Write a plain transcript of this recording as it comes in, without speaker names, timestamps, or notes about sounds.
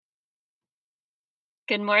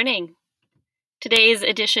Good morning. Today's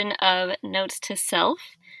edition of Notes to Self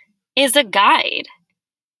is a guide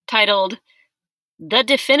titled The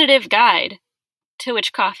Definitive Guide to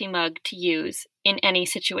Which Coffee Mug to Use in Any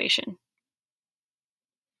Situation.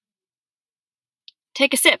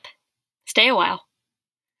 Take a sip. Stay a while.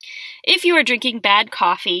 If you are drinking bad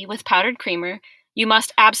coffee with powdered creamer, you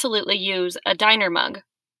must absolutely use a diner mug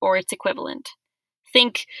or its equivalent.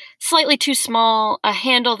 Think slightly too small, a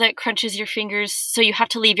handle that crunches your fingers so you have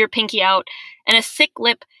to leave your pinky out, and a thick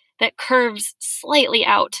lip that curves slightly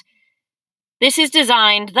out. This is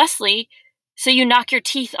designed, thusly, so you knock your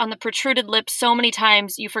teeth on the protruded lip so many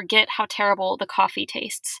times you forget how terrible the coffee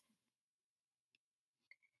tastes.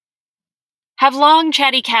 Have long,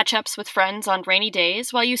 chatty catch-ups with friends on rainy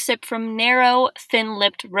days while you sip from narrow,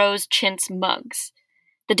 thin-lipped rose chintz mugs.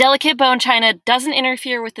 The delicate bone china doesn't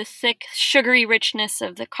interfere with the thick, sugary richness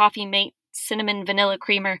of the Coffee Mate cinnamon vanilla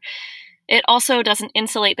creamer. It also doesn't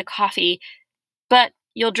insulate the coffee, but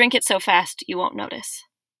you'll drink it so fast you won't notice.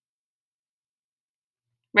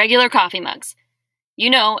 Regular coffee mugs. You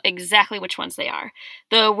know exactly which ones they are.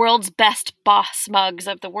 The world's best boss mugs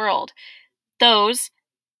of the world. Those,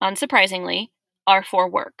 unsurprisingly, are for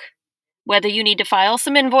work. Whether you need to file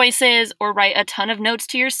some invoices or write a ton of notes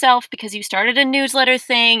to yourself because you started a newsletter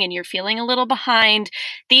thing and you're feeling a little behind,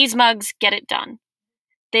 these mugs get it done.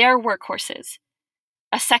 They are workhorses.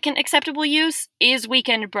 A second acceptable use is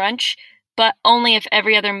weekend brunch, but only if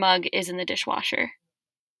every other mug is in the dishwasher.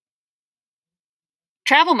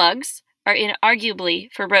 Travel mugs are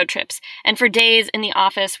inarguably for road trips and for days in the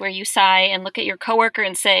office where you sigh and look at your coworker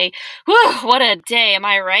and say, "Whew, what a day, am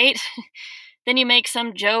I right?" Then you make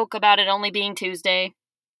some joke about it only being Tuesday.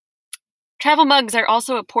 Travel mugs are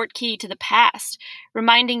also a portkey to the past,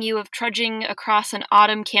 reminding you of trudging across an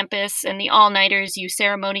autumn campus and the all-nighters you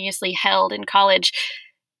ceremoniously held in college.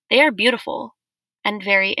 They are beautiful and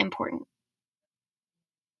very important.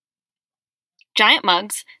 Giant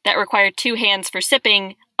mugs that require two hands for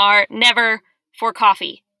sipping are never for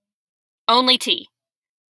coffee. Only tea.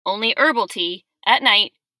 Only herbal tea at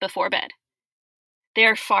night before bed. They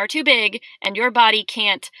are far too big, and your body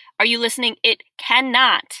can't, are you listening? It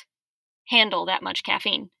cannot handle that much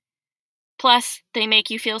caffeine. Plus, they make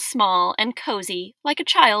you feel small and cozy, like a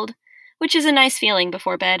child, which is a nice feeling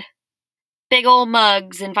before bed. Big ol'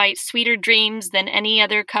 mugs invite sweeter dreams than any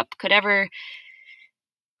other cup could ever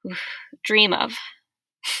dream of.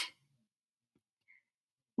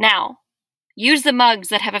 Now, use the mugs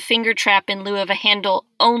that have a finger trap in lieu of a handle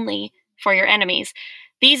only for your enemies.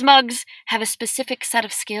 These mugs have a specific set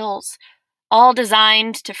of skills, all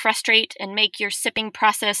designed to frustrate and make your sipping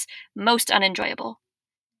process most unenjoyable.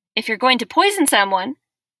 If you're going to poison someone,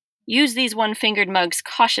 use these one-fingered mugs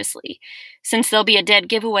cautiously, since they'll be a dead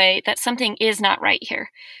giveaway that something is not right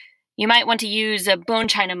here. You might want to use a bone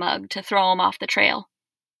china mug to throw them off the trail.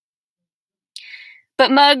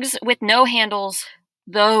 But mugs with no handles,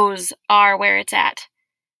 those are where it's at.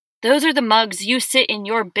 Those are the mugs you sit in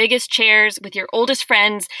your biggest chairs with your oldest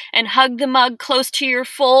friends and hug the mug close to your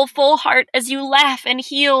full heart as you laugh and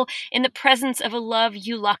heal in the presence of a love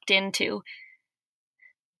you lucked into.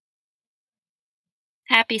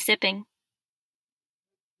 Happy sipping.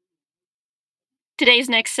 Today's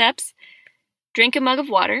next steps: drink a mug of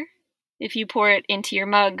water. If you pour it into your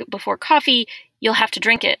mug before coffee, you'll have to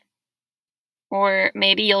drink it. Or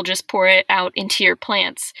maybe you'll just pour it out into your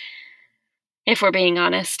plants, if we're being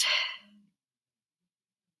honest.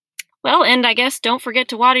 Well, and I guess don't forget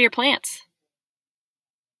to water your plants.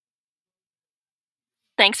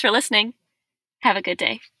 Thanks for listening. Have a good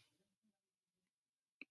day.